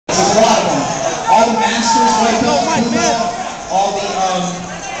masters, white belt, blue belt, all the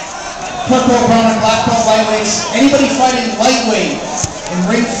purple, brown, and black belt lightweights. Anybody fighting lightweight in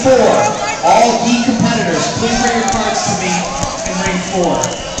ring 4, all gi competitors, please bring your cards to me in ring 4.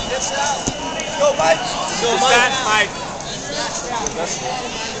 Go, Mike. Go, Mike.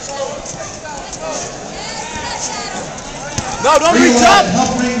 No, don't reach up.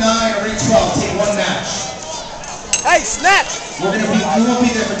 Help ring 9 or ring 12. Take one match. Hey, snatch. We won't be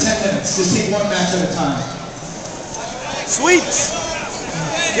there for 10 minutes. Just take one match at a time. Sweeps.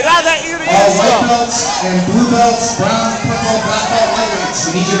 Get out of that ear to ear all stuff. White belts and blue belts, brown, purple, black belt lightweights.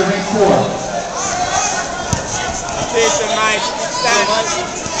 We need you to ring 4. Jason, Mike. Stand.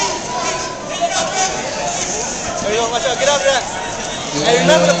 There you go. Watch out. Get out of that. Hey,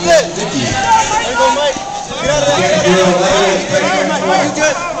 remember the flip. There you go, Mike. Get out of that. You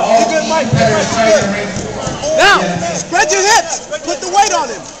good? You good, Mike? Now, spread your hips. Put the weight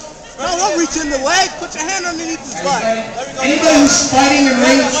on him. No, don't reach in the leg. Put your hand underneath his butt. Anybody who's fighting in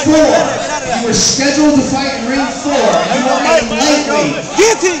ring 4, you were scheduled to fight in ring 4. You are a lightweight.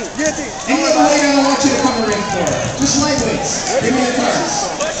 Guillotine. Guillotine. Any other weight, I don't want you to come to ring 4. Just lightweights. Give me your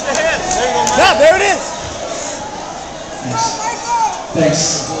cards. Now, there it is.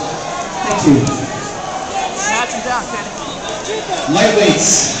 Thanks. Thank you.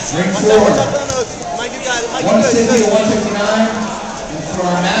 Lightweights, ring 4. 150 to 159. And for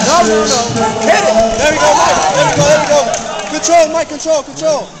our masters, hit it. There we go, Mike. There we go, there we go. Control, Mike, control,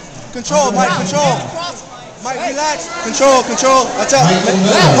 control. Control, Mike, control. Mike, relax. Control, control. Watch out.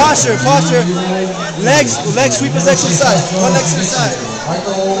 Posture, posture. Legs, sweep his legs to the side. One leg to the side.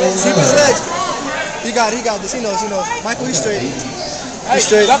 Sweep his legs. He got this. He knows. Michael, he's straight. He's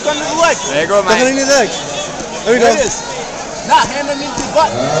straight. Duck under the leg. There you go, Mike. Duck underneath his legs. There we go. There it is. Nah, hand underneath his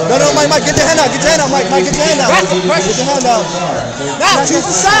butt. No, Mike, get your hand out. Get your hand out, Mike. Get your hand out. Get your hand out. Now, to the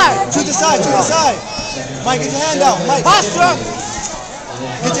side. To the side. Mike, get your hand out. Mike. Posture.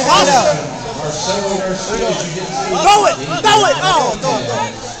 Get your hand out. Throw it. Oh, throw it.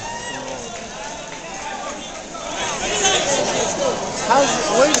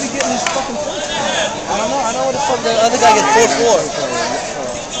 Where is he getting these fucking points from? I don't know. I know what the fuck the other guy gets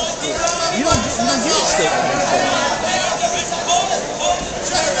 4-4. You don't get it straight.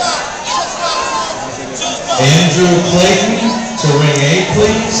 Andrew Clayton to ring 8,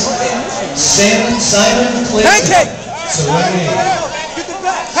 please. Simon Clayton to ring 8.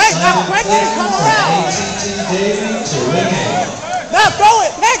 Hey, now pancake, come around. ATT Davey to ring 8. Now throw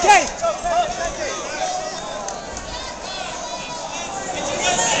it, pancake.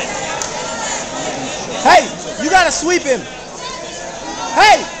 Hey, you gotta sweep him.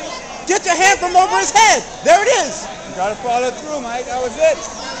 Hey, get your hand from over his head. There it is. You gotta follow through, Mike. That was it.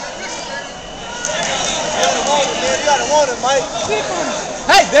 You gotta want it, Mike.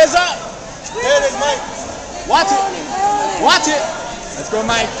 Hey, there's a. There it is, Mike. Watch it. Watch it. Let's go,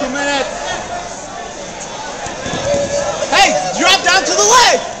 Mike. 2 minutes. Hey, drop down to the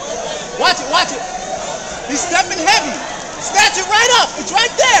leg. Watch it. He's stepping heavy. Snatch it right up. It's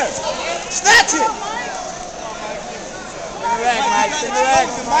right there. Snatch it.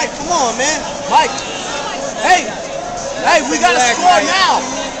 Mike, come on, man. Mike. Hey, we got to score now.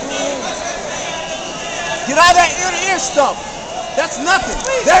 Get out of that ear-to-ear stuff. That's nothing.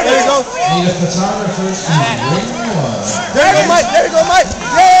 There you go. Need a photographer to ring 1. There you go, Mike.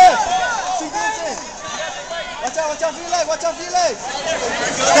 Yeah. Watch out for your leg.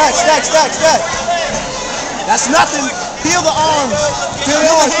 Stack. That's nothing. Peel the arms. Peel the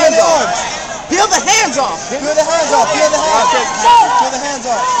hands off.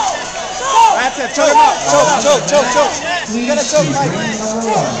 That's it. Choke him up. Choke. You gotta choke, Mike.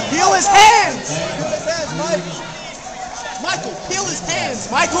 Peel his hands. Mike. Michael, peel his hands.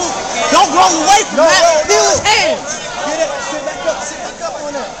 Michael, don't roll away from that. Peel his hands. Get it. Sit back up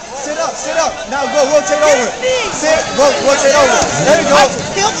on it. Sit up. Now go, rotate over. Rotate over. There you go.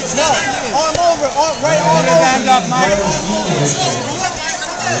 Now, arm over. Right arm over. Hand up, Mike.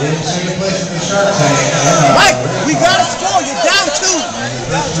 Mike, we gotta score. You're down 2. Mike.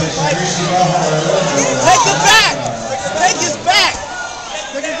 Take it back. Take his back.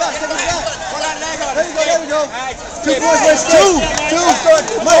 There we go. 2 points. Where's 2?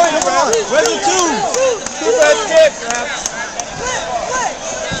 Mike, come on. Where's the 2? 2 first kick.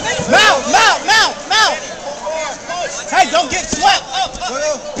 Mount. Hey, don't get swept.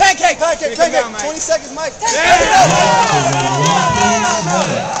 Pancake. 20 seconds, Mike. There you go.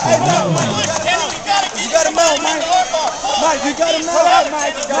 You got to mount, Mike. Mike, you got to mount.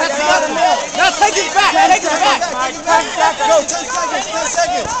 Now take it back. Go, 10 seconds.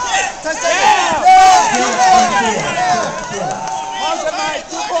 10 seconds. Mike,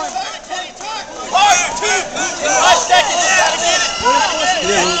 2 points.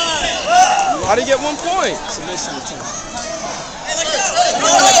 How did he get 1 point? Submission attempt.